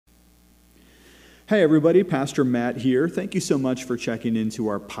Hey everybody, Pastor Matt here. Thank you so much for checking into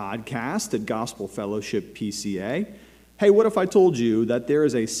our podcast at Gospel Fellowship PCA. Hey, what if I told you that there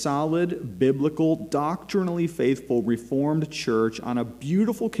is a solid, biblical, doctrinally faithful Reformed church on a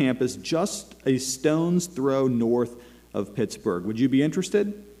beautiful campus just a stone's throw north of Pittsburgh? Would you be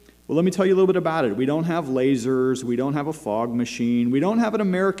interested? Well, let me tell you a little bit about it. We don't have lasers, we don't have a fog machine, we don't have an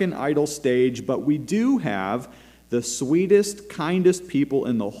American Idol stage, but we do have the sweetest, kindest people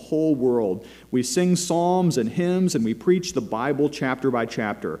in the whole world. We sing psalms and hymns, and we preach the Bible chapter by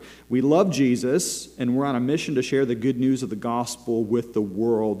chapter. We love Jesus, and we're on a mission to share the good news of the gospel with the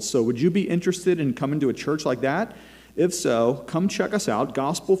world. So would you be interested in coming to a church like that? If so, come check us out,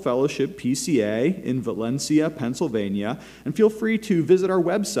 Gospel Fellowship PCA in Valencia, Pennsylvania, and feel free to visit our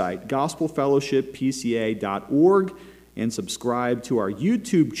website, gospelfellowshippca.org, and subscribe to our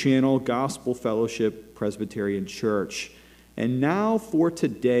YouTube channel, Gospel Fellowship Presbyterian Church. And now for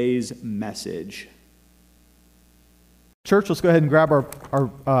today's message. Church, let's go ahead and grab our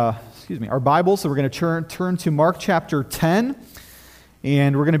Bibles. So we're going to turn to Mark chapter 10,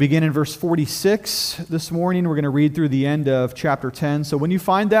 and we're going to begin in verse 46 this morning. We're going to read through the end of chapter 10. So when you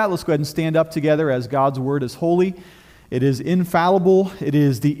find that, let's go ahead and stand up together as God's Word is holy. It is infallible. It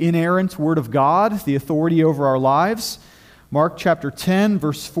is the inerrant Word of God, the authority over our lives. Mark chapter 10,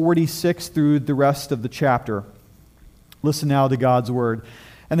 verse 46 through the rest of the chapter. Listen now to God's Word.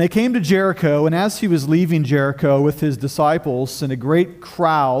 And they came to Jericho, and as he was leaving Jericho with his disciples and a great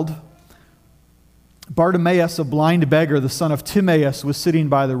crowd, Bartimaeus, a blind beggar, the son of Timaeus, was sitting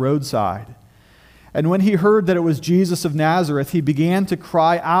by the roadside. And when he heard that it was Jesus of Nazareth, he began to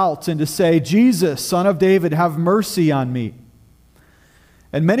cry out and to say, "Jesus, Son of David, have mercy on me."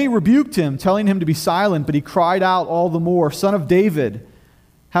 And many rebuked him, telling him to be silent, but he cried out all the more, "Son of David,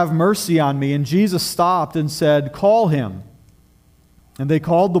 have mercy on me." And Jesus stopped and said, "Call him." And they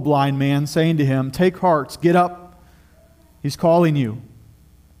called the blind man, saying to him, "Take heart, get up, he's calling you."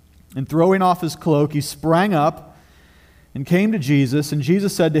 And throwing off his cloak, he sprang up and came to Jesus. And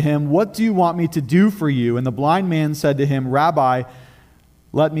Jesus said to him, "What do you want me to do for you?" And the blind man said to him, "Rabbi,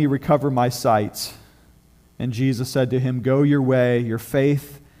 let me recover my sight." And Jesus said to him, "Go your way, your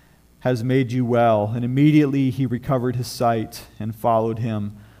faith has made you well." And immediately he recovered his sight and followed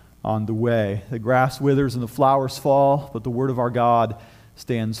him on the way. The grass withers and the flowers fall, but the word of our God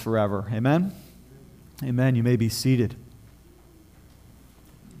stands forever. Amen? Amen. You may be seated.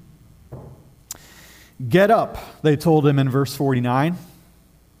 "Get up," they told him in verse 49.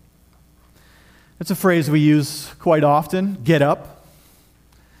 It's a phrase we use quite often, get up.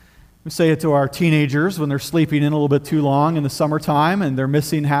 We say it to our teenagers when they're sleeping in a little bit too long in the summertime and they're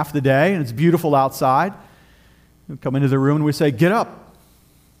missing half the day and it's beautiful outside. We come into the room and we say, "Get up."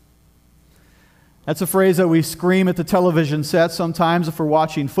 That's a phrase that we scream at the television set sometimes if we're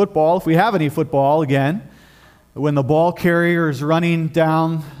watching football, if we have any football, again. When the ball carrier is running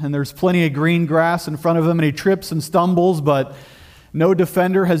down and there's plenty of green grass in front of him and he trips and stumbles, but no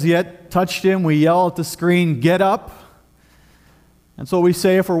defender has yet touched him, we yell at the screen, "Get up." And so we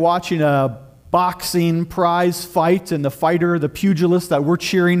say if we're watching a boxing prize fight and the fighter, the pugilist that we're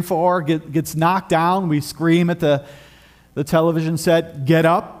cheering for gets knocked down, we scream at the television set, "Get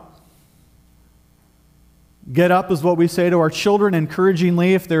up." Get up is what we say to our children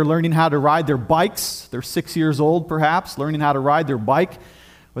encouragingly if they're learning how to ride their bikes. They're 6 years old perhaps, learning how to ride their bike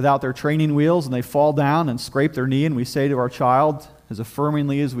without their training wheels, and they fall down and scrape their knee, and we say to our child as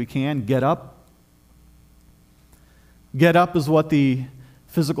affirmingly as we can, "Get up." Get up is what the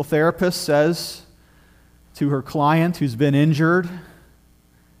physical therapist says to her client who's been injured,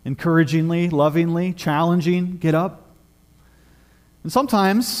 encouragingly, lovingly, challenging, "Get up." And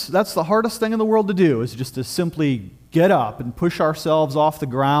sometimes that's the hardest thing in the world to do, is just to simply get up and push ourselves off the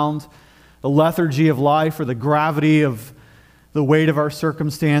ground, the lethargy of life or the gravity of the weight of our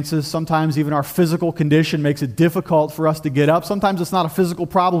circumstances. Sometimes even our physical condition makes it difficult for us to get up. Sometimes it's not a physical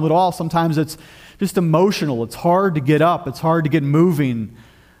problem at all. Sometimes it's just emotional. It's hard to get up. It's hard to get moving.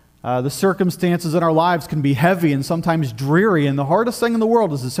 The circumstances in our lives can be heavy and sometimes dreary, and the hardest thing in the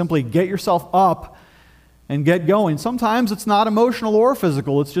world is to simply get yourself up and get going. Sometimes it's not emotional or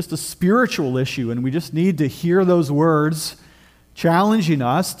physical. It's just a spiritual issue, and we just need to hear those words challenging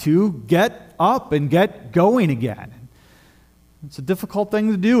us to get up and get going again. It's a difficult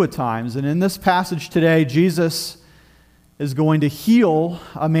thing to do at times, and in this passage today, Jesus is going to heal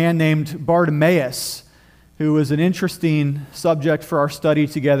a man named Bartimaeus, who is an interesting subject for our study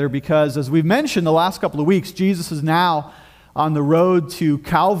together because, as we've mentioned the last couple of weeks, Jesus is now on the road to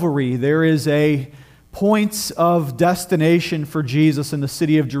Calvary. There is a point of destination for Jesus in the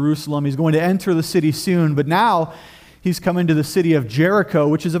city of Jerusalem. He's going to enter the city soon, but now he's coming to the city of Jericho,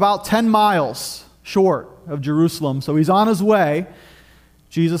 which is about 10 miles short of Jerusalem. So he's on his way,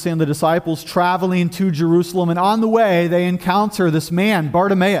 Jesus and the disciples traveling to Jerusalem, and on the way they encounter this man,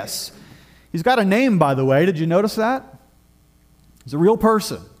 Bartimaeus. He's got a name, by the way. Did you notice that? He's a real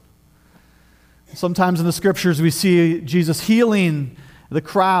person. Sometimes in the scriptures we see Jesus healing the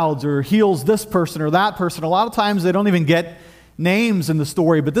crowds or heals this person or that person. A lot of times they don't even get names in the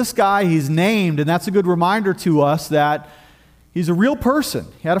story, but this guy, he's named, and that's a good reminder to us that he's a real person.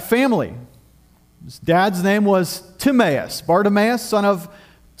 He had a family. His dad's name was Timaeus, Bartimaeus, son of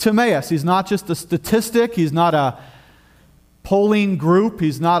Timaeus. He's not just a statistic. He's not a polling group.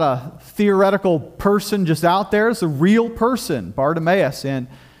 He's not a theoretical person just out there. It's a real person, Bartimaeus. And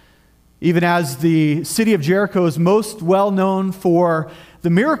even as the city of Jericho is most well known for the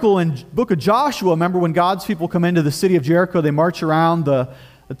miracle in the book of Joshua, remember when God's people come into the city of Jericho, they march around the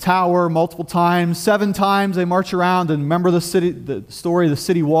tower multiple times. 7 times they march around, and remember the story, the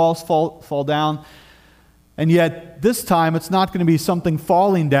city walls fall down. And yet this time it's not going to be something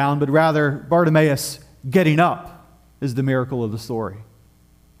falling down, but rather Bartimaeus getting up is the miracle of the story.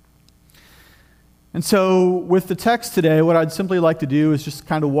 And so with the text today, what I'd simply like to do is just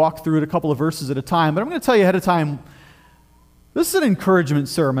kind of walk through it a couple of verses at a time. But I'm going to tell you ahead of time, this is an encouragement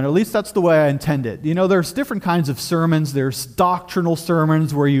sermon, or at least that's the way I intend it. You know, there's different kinds of sermons. There's doctrinal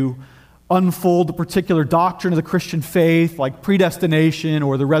sermons where you unfold the particular doctrine of the Christian faith, like predestination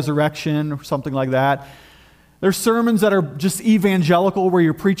or the resurrection or something like that. There's sermons that are just evangelical, where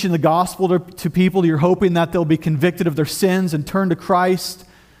you're preaching the gospel to people. You're hoping that they'll be convicted of their sins and turn to Christ.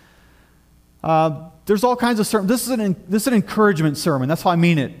 There's all kinds of sermons. This is an encouragement sermon. That's how I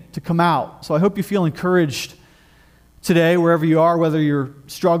mean it, to come out. So I hope you feel encouraged today, wherever you are, whether you're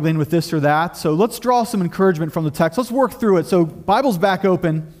struggling with this or that. So let's draw some encouragement from the text. Let's work through it. So Bible's back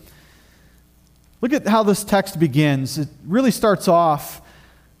open. Look at how this text begins. It really starts off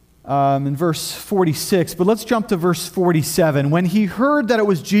in verse 46, but let's jump to verse 47. When he heard that it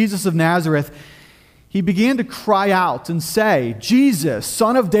was Jesus of Nazareth, he began to cry out and say, "Jesus,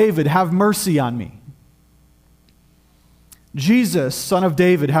 Son of David, have mercy on me." Jesus, Son of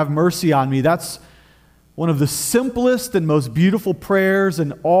David, have mercy on me. That's one of the simplest and most beautiful prayers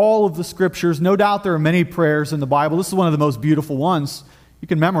in all of the scriptures. No doubt there are many prayers in the Bible. This is one of the most beautiful ones. You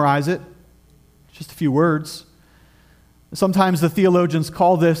can memorize it. Just a few words. Sometimes the theologians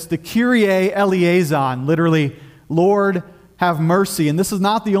call this the Kyrie eleison, literally, Lord, have mercy. And this is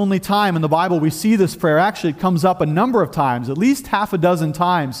not the only time in the Bible we see this prayer. Actually, it comes up a number of times, at least half a dozen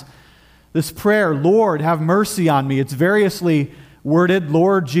times. This prayer, Lord, have mercy on me. It's variously worded.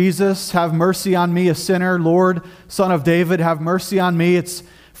 Lord Jesus, have mercy on me, a sinner. Lord, Son of David, have mercy on me. It's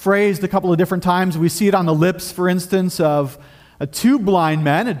phrased a couple of different times. We see it on the lips, for instance, of 2 blind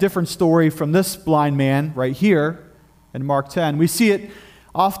men, a different story from this blind man right here in Mark 10. We see it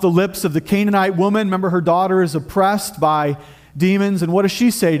off the lips of the Canaanite woman. Remember, her daughter is oppressed by demons, and what does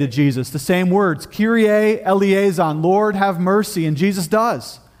she say to Jesus? The same words, Kyrie eleison, Lord, have mercy, and Jesus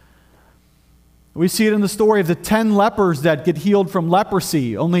does. We see it in the story of the 10 lepers that get healed from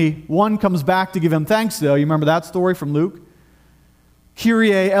leprosy. Only one comes back to give him thanks, though. You remember that story from Luke?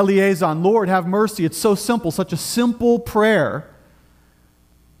 Kyrie eleison, Lord, have mercy. It's so simple, such a simple prayer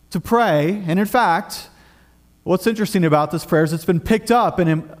to pray. And in fact, what's interesting about this prayer is it's been picked up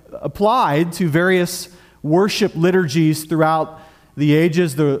and applied to various worship liturgies throughout the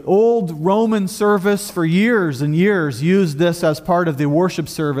ages. The old Roman service for years and years used this as part of the worship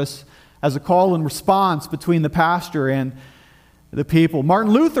service, as a call and response between the pastor and the people.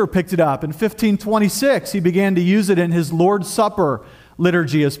 Martin Luther picked it up in 1526. He began to use it in his Lord's Supper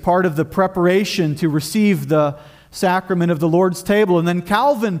liturgy as part of the preparation to receive the sacrament of the Lord's table. And then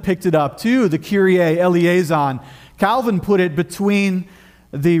Calvin picked it up too, the Kyrie eleison. Calvin put it between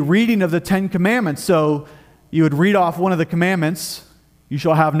the reading of the 10 commandments. So you would read off one of the commandments, "You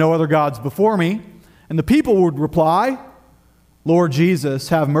shall have no other gods before me." And the people would reply, "Lord Jesus,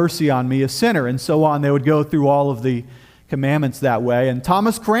 have mercy on me, a sinner," and so on. They would go through all of the commandments that way. And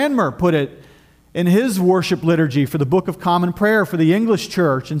Thomas Cranmer put it in his worship liturgy for the Book of Common Prayer for the English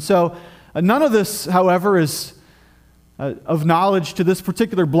Church. And so none of this, however, is of knowledge to this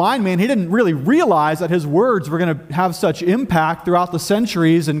particular blind man. He didn't really realize that his words were going to have such impact throughout the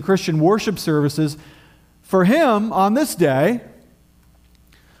centuries in Christian worship services. For him, on this day,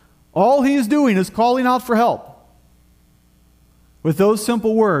 all he is doing is calling out for help with those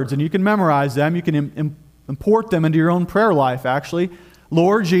simple words, and you can memorize them. You can import them into your own prayer life, actually.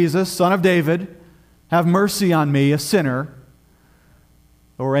 Lord Jesus, Son of David, have mercy on me, a sinner,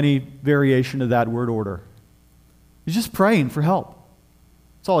 or any variation of that word order. He's just praying for help.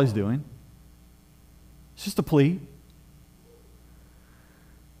 That's all he's doing. It's just a plea.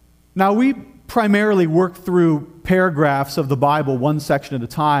 Now, we primarily work through paragraphs of the Bible, one section at a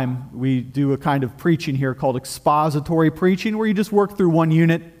time. We do a kind of preaching here called expository preaching, where you just work through one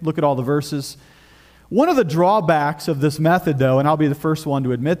unit, look at all the verses. One of the drawbacks of this method, though, and I'll be the first one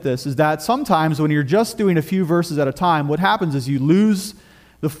to admit this, is that sometimes when you're just doing a few verses at a time, what happens is you lose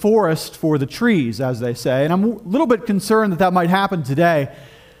the forest for the trees, as they say. And I'm a little bit concerned that that might happen today,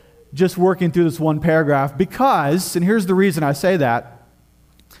 just working through this one paragraph, because, and here's the reason I say that,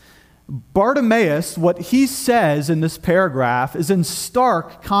 Bartimaeus, what he says in this paragraph is in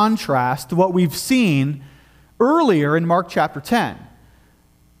stark contrast to what we've seen earlier in Mark chapter 10.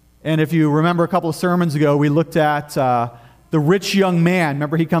 And if you remember a couple of sermons ago, we looked at the rich young man.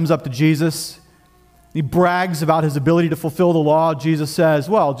 Remember, he comes up to Jesus. He brags about his ability to fulfill the law. Jesus says,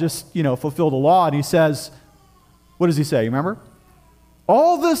 well, just, fulfill the law. And he says, what does he say? You remember?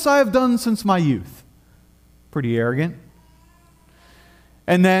 All this I have done since my youth. Pretty arrogant.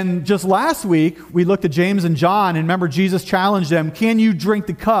 And then just last week, we looked at James and John, and remember, Jesus challenged them, can you drink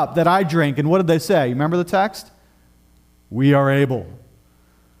the cup that I drink? And what did they say? You remember the text? We are able.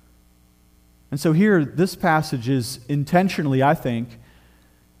 And so here, this passage is intentionally, I think,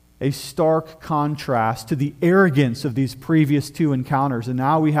 a stark contrast to the arrogance of these previous two encounters. And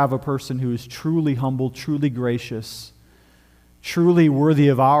now we have a person who is truly humble, truly gracious, truly worthy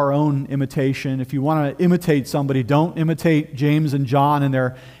of our own imitation. If you want to imitate somebody, don't imitate James and John and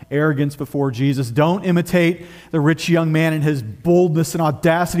their arrogance before Jesus. Don't imitate the rich young man and his boldness and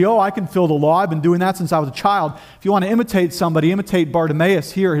audacity. Oh, I can fill the law. I've been doing that since I was a child. If you want to imitate somebody, imitate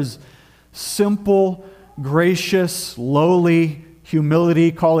Bartimaeus here, his simple, gracious, lowly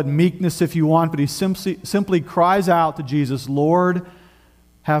humility. Call it meekness if you want, but he simply cries out to Jesus, Lord,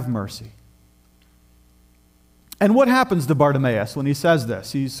 have mercy. And what happens to Bartimaeus when he says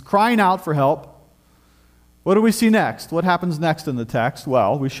this? He's crying out for help. What do we see next? What happens next in the text?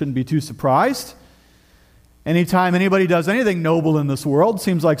 Well, we shouldn't be too surprised. Anytime anybody does anything noble in this world, it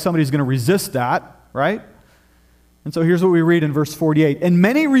seems like somebody's going to resist that, right? And so here's what we read in verse 48. And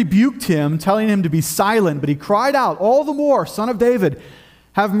many rebuked him, telling him to be silent, but he cried out all the more, Son of David,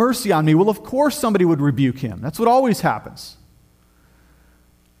 have mercy on me. Well, of course somebody would rebuke him. That's what always happens.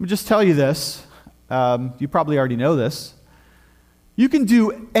 Let me just tell you this. You probably already know this. You can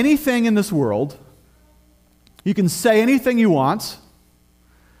do anything in this world. You can say anything you want.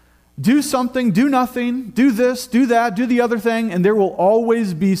 Do something, do nothing, do this, do that, do the other thing, and there will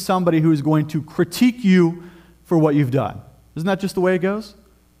always be somebody who is going to critique you for what you've done. Isn't that just the way it goes?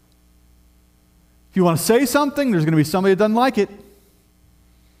 If you want to say something, there's going to be somebody that doesn't like it.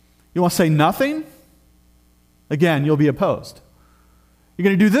 You want to say nothing? Again, you'll be opposed. You're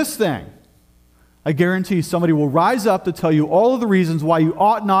going to do this thing. I guarantee somebody will rise up to tell you all of the reasons why you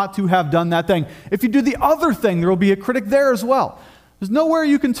ought not to have done that thing. If you do the other thing, there will be a critic there as well. There's nowhere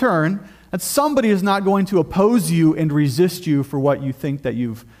you can turn that somebody is not going to oppose you and resist you for what you think that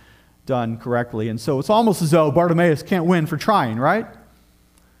you've done correctly. And so it's almost as though Bartimaeus can't win for trying, right?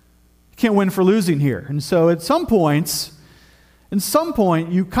 You can't win for losing here. And so at some point,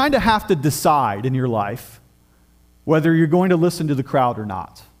 you kind of have to decide in your life whether you're going to listen to the crowd or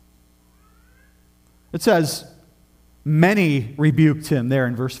not. It says, many rebuked him there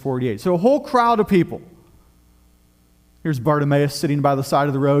in verse 48. So a whole crowd of people. Here's Bartimaeus sitting by the side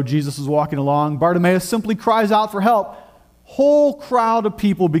of the road. Jesus is walking along. Bartimaeus simply cries out for help. Whole crowd of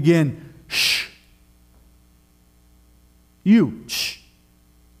people begin, shh. You, shh.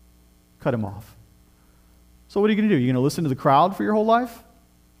 Cut him off. So what are you going to do? You're going to listen to the crowd for your whole life?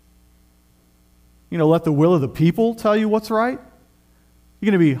 You're going to let the will of the people tell you what's right?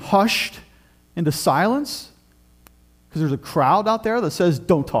 You're going to be hushed into silence because there's a crowd out there that says,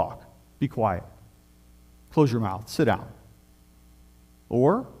 don't talk, be quiet, close your mouth, sit down?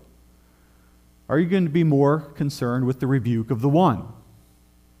 Or are you going to be more concerned with the rebuke of the one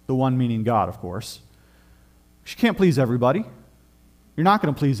meaning God, of course? You can't please everybody. You're not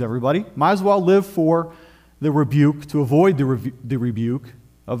going to please everybody. Might as well live for the rebuke to avoid the rebuke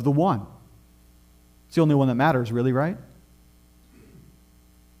of the one. It's the only one that matters, really, right?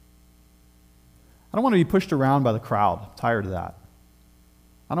 I don't want to be pushed around by the crowd. I'm tired of that.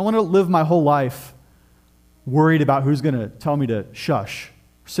 I don't want to live my whole life worried about who's going to tell me to shush,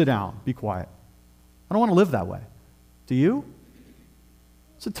 sit down, be quiet. I don't want to live that way. Do you?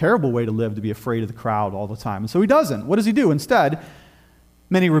 It's a terrible way to live, to be afraid of the crowd all the time. And so he doesn't. What does he do? Instead,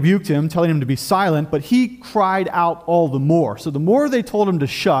 many rebuked him, telling him to be silent, but he cried out all the more. So the more they told him to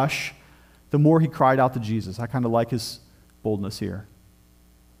shush, the more he cried out to Jesus. I kind of like his boldness here.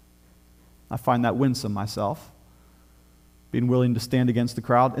 I find that winsome myself, being willing to stand against the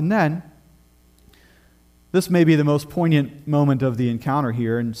crowd. And then, This may be the most poignant moment of the encounter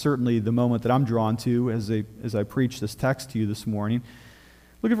here, and certainly the moment that I'm drawn to as I preach this text to you this morning.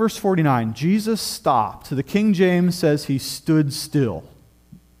 Look at verse 49. Jesus stopped. The King James says he stood still.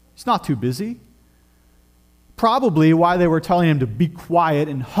 He's not too busy. Probably why they were telling him to be quiet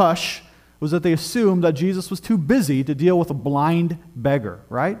and hush was that they assumed that Jesus was too busy to deal with a blind beggar,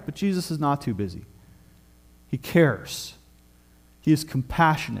 right? But Jesus is not too busy. He cares. He is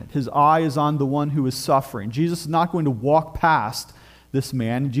compassionate. His eye is on the one who is suffering. Jesus is not going to walk past this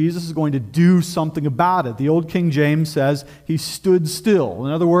man. Jesus is going to do something about it. The old King James says he stood still.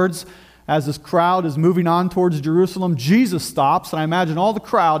 In other words, as this crowd is moving on towards Jerusalem, Jesus stops, and I imagine all the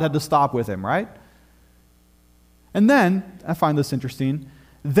crowd had to stop with him, right? And then, I find this interesting,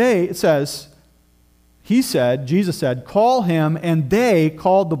 Jesus said, call him, and they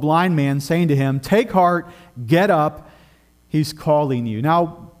called the blind man, saying to him, take heart, get up, he's calling you.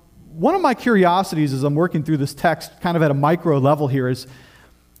 Now, one of my curiosities as I'm working through this text, kind of at a micro level here, is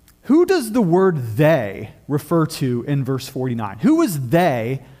who does the word they refer to in verse 49? Who is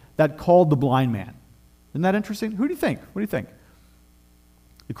they that called the blind man? Isn't that interesting? Who do you think? What do you think?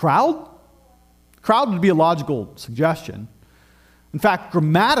 The crowd? The crowd would be a logical suggestion. In fact,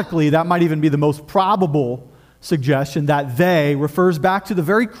 grammatically, that might even be the most probable suggestion, that they refers back to the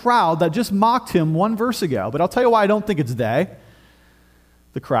very crowd that just mocked him one verse ago. But I'll tell you why I don't think it's they,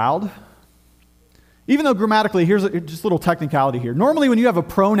 the crowd. Even though grammatically, here's just a little technicality here. Normally when you have a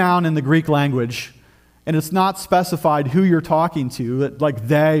pronoun in the Greek language and it's not specified who you're talking to, like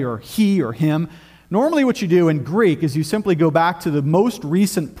they or he or him, normally what you do in Greek is you simply go back to the most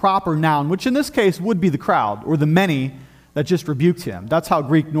recent proper noun, which in this case would be the crowd or the many that just rebuked him. That's how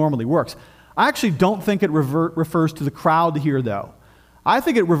Greek normally works. I actually don't think it refers to the crowd here, though. I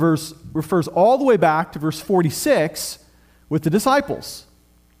think it refers all the way back to verse 46 with the disciples.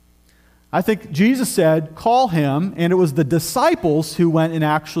 I think Jesus said, call him, and it was the disciples who went and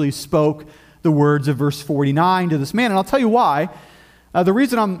actually spoke the words of verse 49 to this man. And I'll tell you why. The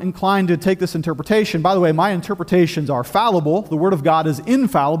reason I'm inclined to take this interpretation, by the way, my interpretations are fallible. The Word of God is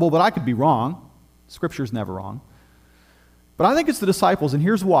infallible, but I could be wrong. Scripture's never wrong. But I think it's the disciples, and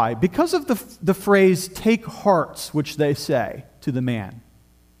here's why. Because of the phrase, take heart, which they say to the man.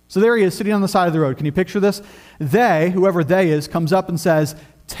 So there he is, sitting on the side of the road. Can you picture this? They, whoever they is, comes up and says,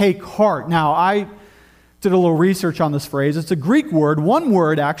 take heart. Now, I did a little research on this phrase. It's a Greek word, one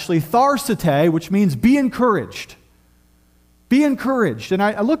word actually, tharsete, which means be encouraged. Be encouraged. And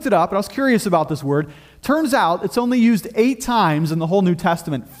I looked it up, and I was curious about this word. Turns out it's only used 8 times in the whole New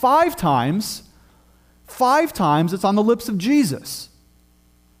Testament. 5 times it's on the lips of Jesus.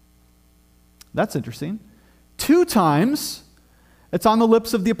 That's interesting. 2 times it's on the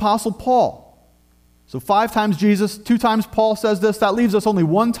lips of the Apostle Paul. So 5 times Jesus, 2 times Paul says this. That leaves us only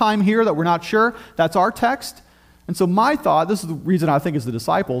 1 time here that we're not sure. That's our text. And so my thought, this is the reason I think it's the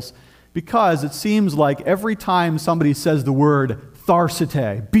disciples, because it seems like every time somebody says the word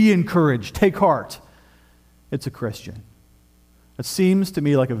tharsete, be encouraged, take heart, it's a Christian. It seems to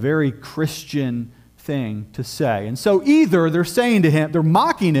me like a very Christian thing to say. And so either they're saying to him, they're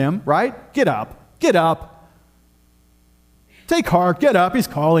mocking him, right? Get up. Take heart, get up, he's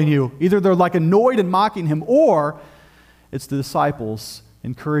calling you. Either they're like annoyed and mocking him, or it's the disciples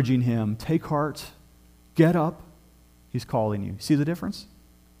encouraging him, take heart, get up, he's calling you. See the difference?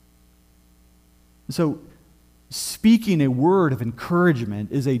 And so speaking a word of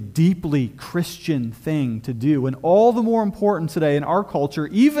encouragement is a deeply Christian thing to do, and all the more important today in our culture,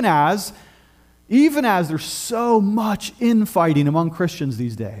 even as there's so much infighting among Christians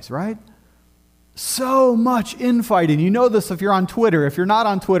these days, right? So much infighting. You know this if you're on Twitter. If you're not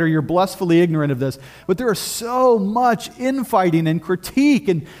on Twitter, you're blissfully ignorant of this. But there is so much infighting and critique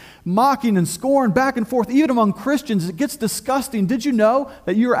and mocking and scorn back and forth, even among Christians. It gets disgusting. Did you know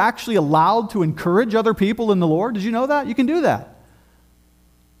that you're actually allowed to encourage other people in the Lord? Did you know that? You can do that.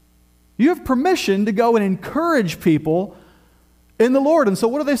 You have permission to go and encourage people in the Lord. And so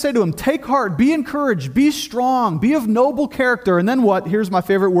what do they say to him? Take heart, be encouraged, be strong, be of noble character. And then what? Here's my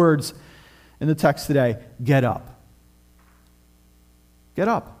favorite words in the text today. Get up. Get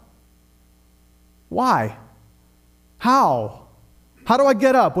up. Why? How? How do I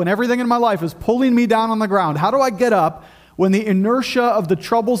get up when everything in my life is pulling me down on the ground? How do I get up when the inertia of the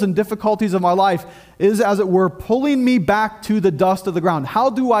troubles and difficulties of my life is, as it were, pulling me back to the dust of the ground?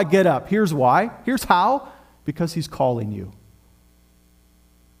 How do I get up? Here's why. Here's how. Because he's calling you.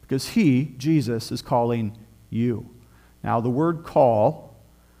 Because he, Jesus, is calling you. Now, the word call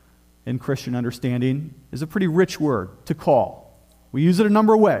in Christian understanding is a pretty rich word, to call. We use it a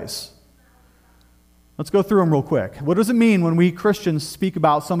number of ways. Let's go through them real quick. What does it mean when we Christians speak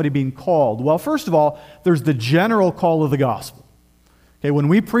about somebody being called? Well, first of all, there's the general call of the gospel. Okay, when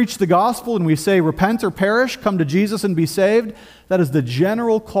we preach the gospel and we say, repent or perish, come to Jesus and be saved, that is the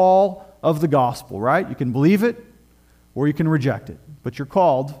general call of the gospel, right? You can believe it or you can reject it, but you're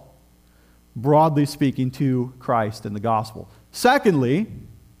called, broadly speaking, to Christ and the gospel. Secondly,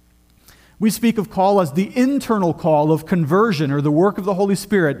 we speak of call as the internal call of conversion or the work of the Holy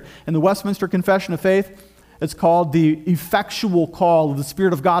Spirit. In the Westminster Confession of Faith, it's called the effectual call of the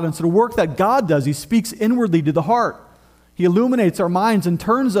Spirit of God. And so the work that God does, He speaks inwardly to the heart. He illuminates our minds and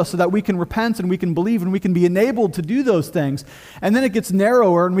turns us so that we can repent and we can believe and we can be enabled to do those things. And then it gets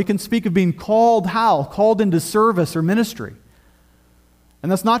narrower and we can speak of being called how? Called into service or ministry.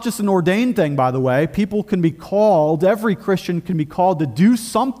 And that's not just an ordained thing, by the way. People can be called, every Christian can be called to do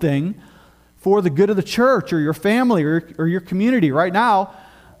something for the good of the church or your family or your community. Right now,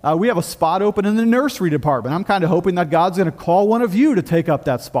 we have a spot open in the nursery department. I'm kind of hoping that God's going to call one of you to take up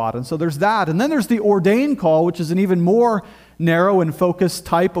that spot. And so there's that. And then there's the ordained call, which is an even more narrow and focused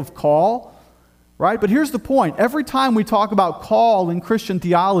type of call, right? But here's the point. Every time we talk about call in Christian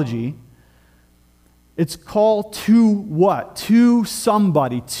theology, it's call to what? To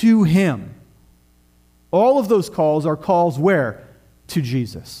somebody, to Him. All of those calls are calls where? To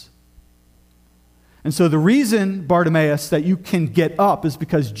Jesus. And so the reason, Bartimaeus, that you can get up is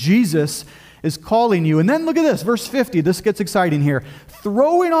because Jesus is calling you. And then look at this, verse 50. This gets exciting here.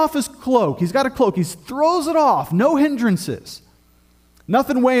 Throwing off his cloak. He's got a cloak. He throws it off. No hindrances.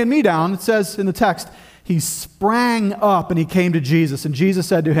 Nothing weighing me down. It says in the text, he sprang up and he came to Jesus. And Jesus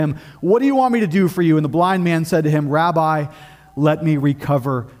said to him, what do you want me to do for you? And the blind man said to him, Rabbi, let me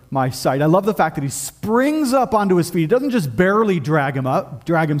recover my sight. I love the fact that he springs up onto his feet. He doesn't just barely drag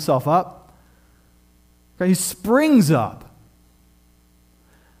himself up. He springs up.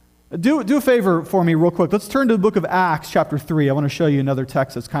 Do a favor for me real quick. Let's turn to the book of Acts chapter 3. I want to show you another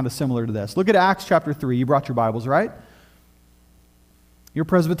text that's kind of similar to this. Look at Acts chapter 3. You brought your Bibles, right? You're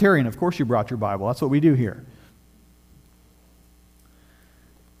Presbyterian. Of course you brought your Bible. That's what we do here.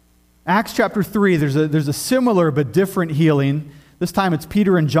 Acts chapter 3, there's a similar but different healing. This time it's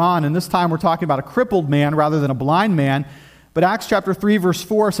Peter and John, and this time we're talking about a crippled man rather than a blind man. But Acts chapter 3, verse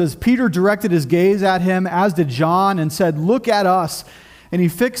 4 says, Peter directed his gaze at him, as did John, and said, look at us. And he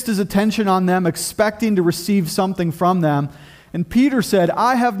fixed his attention on them, expecting to receive something from them. And Peter said,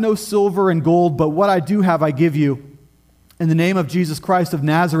 I have no silver and gold, but what I do have I give you. In the name of Jesus Christ of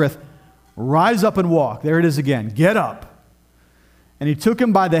Nazareth, rise up and walk. There it is again. Get up. And he took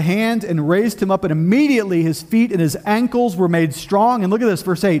him by the hand and raised him up, and immediately his feet and his ankles were made strong. And look at this,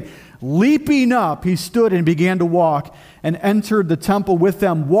 verse 8. Leaping up, he stood and began to walk and entered the temple with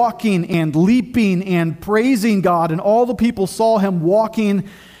them, walking and leaping and praising God. And all the people saw him walking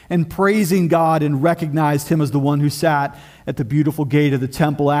and praising God and recognized him as the one who sat at the beautiful gate of the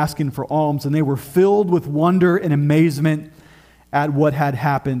temple asking for alms. And they were filled with wonder and amazement at what had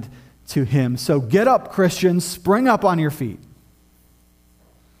happened to him. So get up, Christians, spring up on your feet.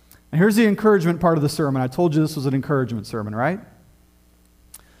 And here's the encouragement part of the sermon. I told you this was an encouragement sermon, right?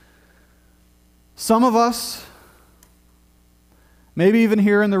 Some of us, maybe even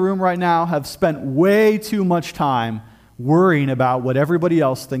here in the room right now, have spent way too much time worrying about what everybody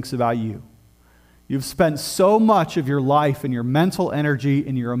else thinks about you. You've spent so much of your life and your mental energy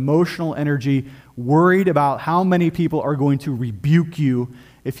and your emotional energy worried about how many people are going to rebuke you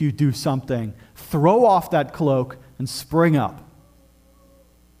if you do something. Throw off that cloak and spring up.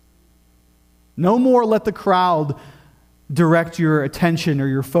 No more let the crowd direct your attention or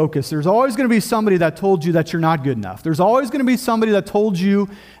your focus. There's always going to be somebody that told you that you're not good enough. There's always going to be somebody that told you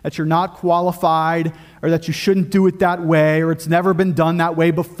that you're not qualified or that you shouldn't do it that way or it's never been done that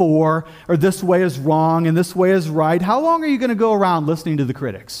way before or this way is wrong and this way is right. How long are you going to go around listening to the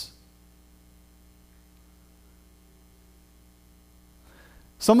critics?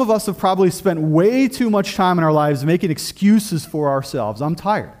 Some of us have probably spent way too much time in our lives making excuses for ourselves. I'm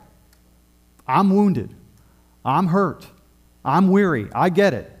tired. I'm wounded. I'm hurt. I'm weary. I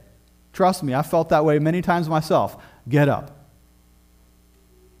get it. Trust me, I felt that way many times myself. Get up.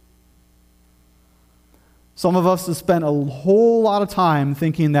 Some of us have spent a whole lot of time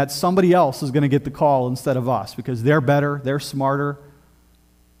thinking that somebody else is going to get the call instead of us because they're better, they're smarter,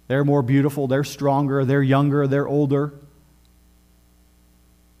 they're more beautiful, they're stronger, they're younger, they're older.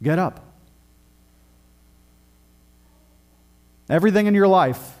 Get up. Everything in your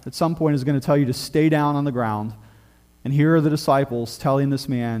life at some point is going to tell you to stay down on the ground. And here are the disciples telling this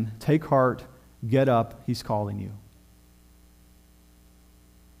man, take heart, get up, he's calling you.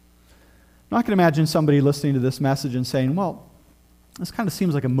 I'm not going to imagine somebody listening to this message and saying, well, this kind of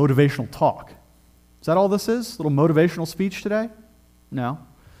seems like a motivational talk. Is that all this is? A little motivational speech today? No.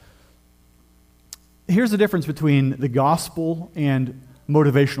 Here's the difference between the gospel and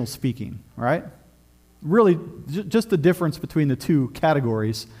motivational speaking, all right? Really, just the difference between the two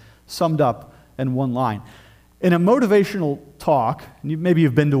categories summed up in one line. In a motivational talk, maybe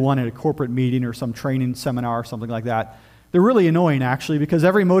you've been to one at a corporate meeting or some training seminar or something like that, they're really annoying actually because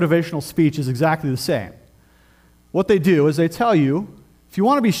every motivational speech is exactly the same. What they do is they tell you, if you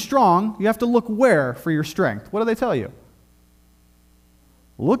want to be strong, you have to look where for your strength? What do they tell you?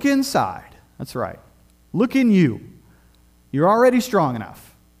 Look inside. That's right. Look in you. You're already strong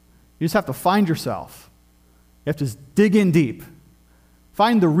enough. You just have to find yourself. You have to dig in deep.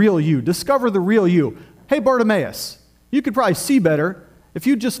 Find the real you. Discover the real you. Hey, Bartimaeus, you could probably see better if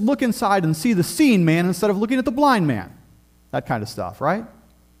you just look inside and see the seeing man instead of looking at the blind man. That kind of stuff, right?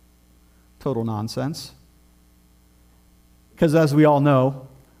 Total nonsense. Because as we all know,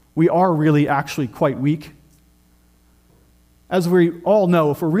 we are really actually quite weak. As we all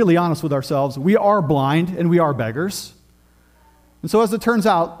know, if we're really honest with ourselves, we are blind and we are beggars. And so as it turns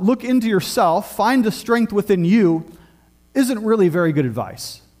out, look into yourself, find the strength within you, isn't really very good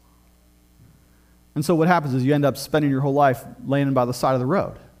advice. And so what happens is you end up spending your whole life laying by the side of the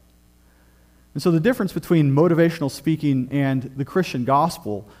road. And so the difference between motivational speaking and the Christian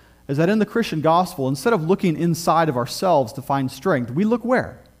gospel is that in the Christian gospel, instead of looking inside of ourselves to find strength, we look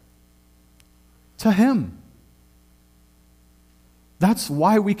where? To Him. That's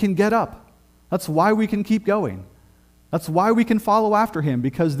why we can get up. That's why we can keep going. That's why we can follow after Him,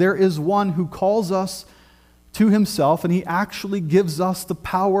 because there is one who calls us to Himself, and He actually gives us the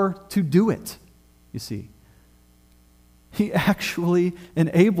power to do it, you see. He actually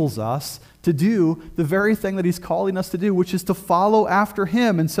enables us to do the very thing that He's calling us to do, which is to follow after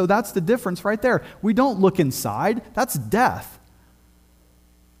Him. And so that's the difference right there. We don't look inside. That's death.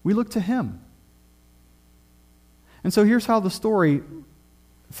 We look to Him. And so here's how the story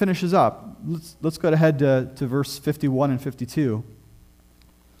finishes up. Let's go ahead to verse 51 and 52.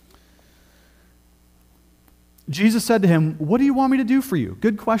 Jesus said to him, "What do you want me to do for you?"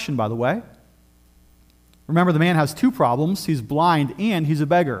 Good question, by the way. Remember, the man has two problems. He's blind and he's a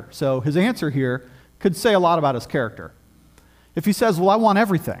beggar. So his answer here could say a lot about his character. If he says, well, I want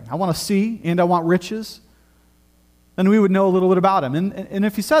everything. I want to see and I want riches, then we would know a little bit about him. And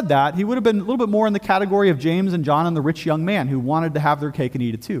if he said that, he would have been a little bit more in the category of James and John and the rich young man who wanted to have their cake and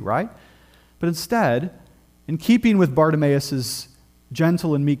eat it too, right? But instead, in keeping with Bartimaeus'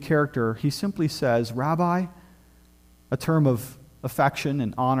 gentle and meek character, he simply says, "Rabbi," a term of affection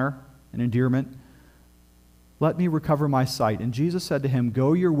and honor and endearment, "let me recover my sight." And Jesus said to him,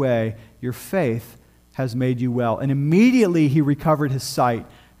 "Go your way, your faith has made you well." And immediately he recovered his sight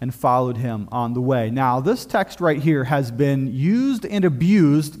and followed him on the way. Now, this text right here has been used and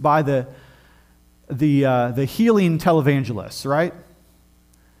abused by the healing televangelists, right?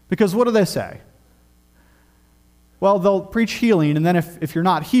 Because what do they say? Well, they'll preach healing, and then if you're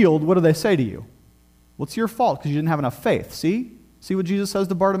not healed, what do they say to you? Well, it's your fault because you didn't have enough faith. See? See what Jesus says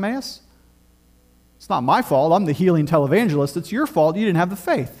to Bartimaeus? It's not my fault. I'm the healing televangelist. It's your fault. You didn't have the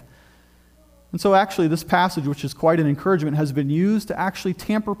faith. And so actually this passage, which is quite an encouragement, has been used to actually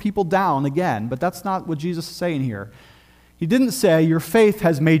tamper people down again. But that's not what Jesus is saying here. He didn't say, your faith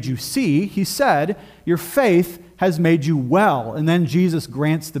has made you see. He said, your faith has made you well. And then Jesus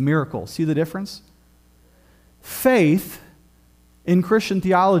grants the miracle. See the difference? Faith in Christian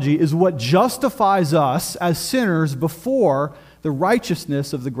theology is what justifies us as sinners before the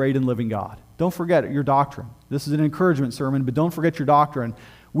righteousness of the great and living God. Don't forget your doctrine. This is an encouragement sermon, but don't forget your doctrine.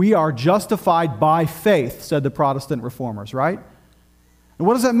 We are justified by faith, said the Protestant reformers, right? And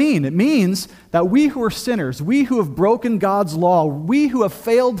what does that mean? It means that we who are sinners, we who have broken God's law, we who have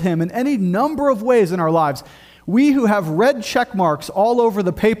failed Him in any number of ways in our lives, we who have red check marks all over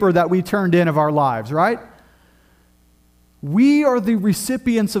the paper that we turned in of our lives, right? We are the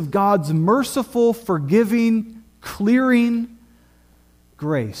recipients of God's merciful, forgiving, clearing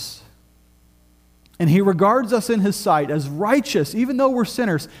grace. And He regards us in His sight as righteous, even though we're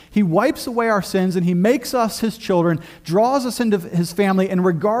sinners. He wipes away our sins and He makes us His children, draws us into His family, and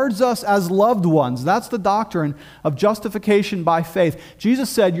regards us as loved ones. That's the doctrine of justification by faith.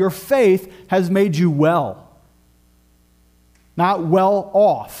 Jesus said, your faith has made you well. Not well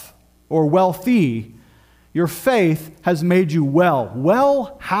off or wealthy. Your faith has made you well.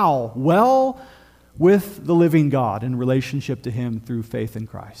 Well, how? Well, with the living God in relationship to Him through faith in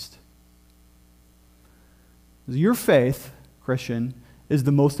Christ. Your faith, Christian, is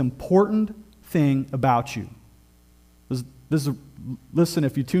the most important thing about you. Listen,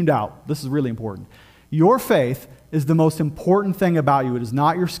 if you tuned out, this is really important. Your faith is the most important thing about you. It is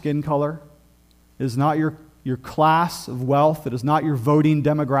not your skin color. It is not your class of wealth. It is not your voting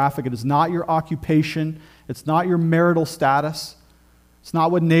demographic. It is not your occupation. It's not your marital status. It's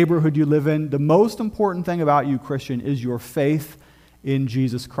not what neighborhood you live in. The most important thing about you, Christian, is your faith in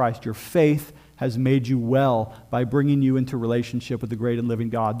Jesus Christ. Your faith has made you well by bringing you into relationship with the great and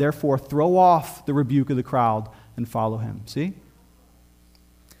living God. Therefore, throw off the rebuke of the crowd and follow him. See?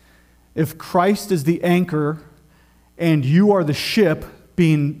 If Christ is the anchor and you are the ship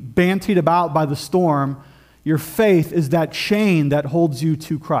being bantied about by the storm, your faith is that chain that holds you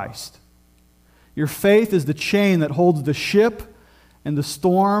to Christ. Your faith is the chain that holds the ship and the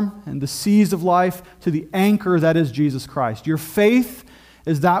storm and the seas of life to the anchor that is Jesus Christ. Your faith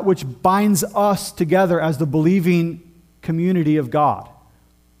is that which binds us together as the believing community of God.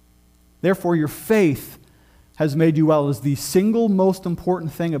 Therefore, your faith has made you well is the single most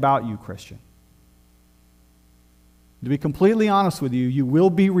important thing about you, Christian. To be completely honest with you, you will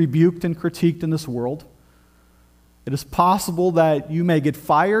be rebuked and critiqued in this world. It is possible that you may get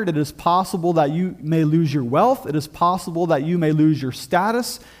fired. It is possible that you may lose your wealth. It is possible that you may lose your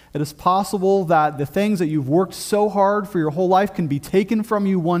status. It is possible that the things that you've worked so hard for your whole life can be taken from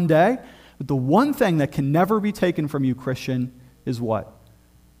you one day. But the one thing that can never be taken from you, Christian, is what?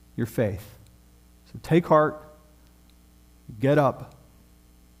 Your faith. So take heart. Get up.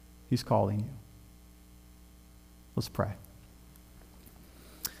 He's calling you. Let's pray.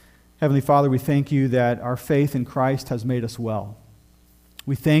 Heavenly Father, we thank you that our faith in Christ has made us well.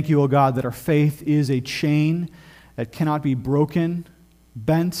 We thank you, O God, that our faith is a chain that cannot be broken,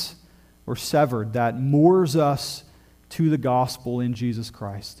 bent, or severed, that moors us to the gospel in Jesus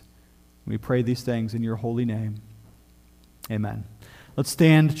Christ. We pray these things in your holy name. Amen. Let's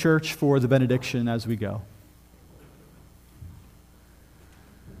stand, church, for the benediction as we go.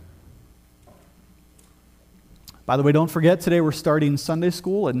 By the way, don't forget, today we're starting Sunday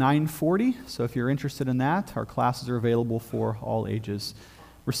school at 9:40, so if you're interested in that, our classes are available for all ages.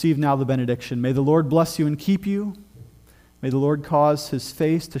 Receive now the benediction. May the Lord bless you and keep you. May the Lord cause his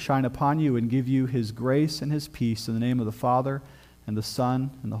face to shine upon you and give you his grace and his peace in the name of the Father and the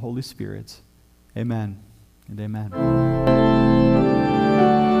Son and the Holy Spirit. Amen and amen.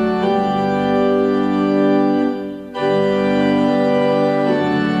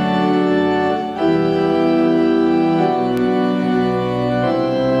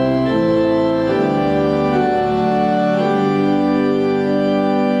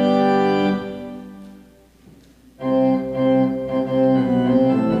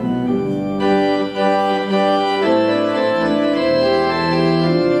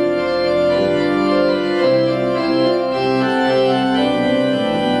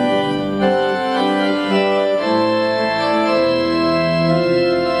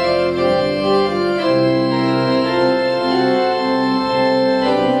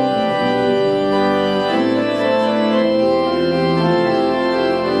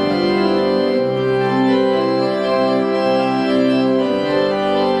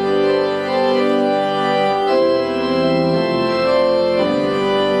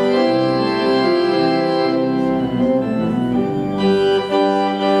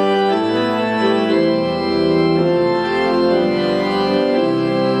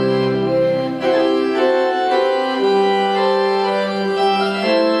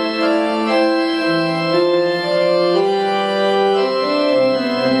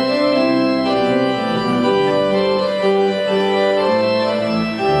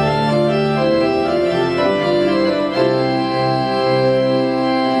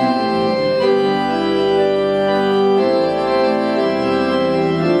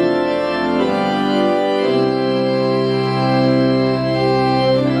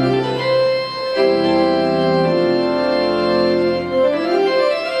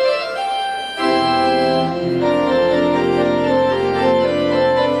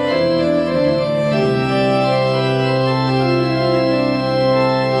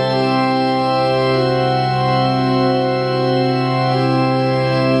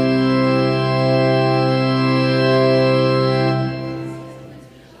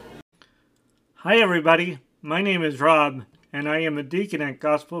 Hi everybody, my name is Rob, and I am a deacon at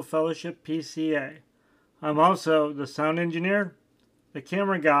Gospel Fellowship PCA. I'm also the sound engineer, the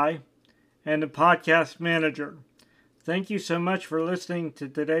camera guy, and the podcast manager. Thank you so much for listening to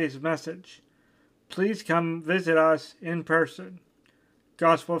today's message. Please come visit us in person.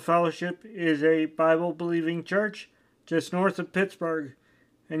 Gospel Fellowship is a Bible-believing church just north of Pittsburgh,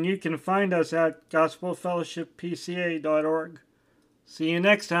 and you can find us at gospelfellowshippca.org. See you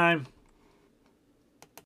next time.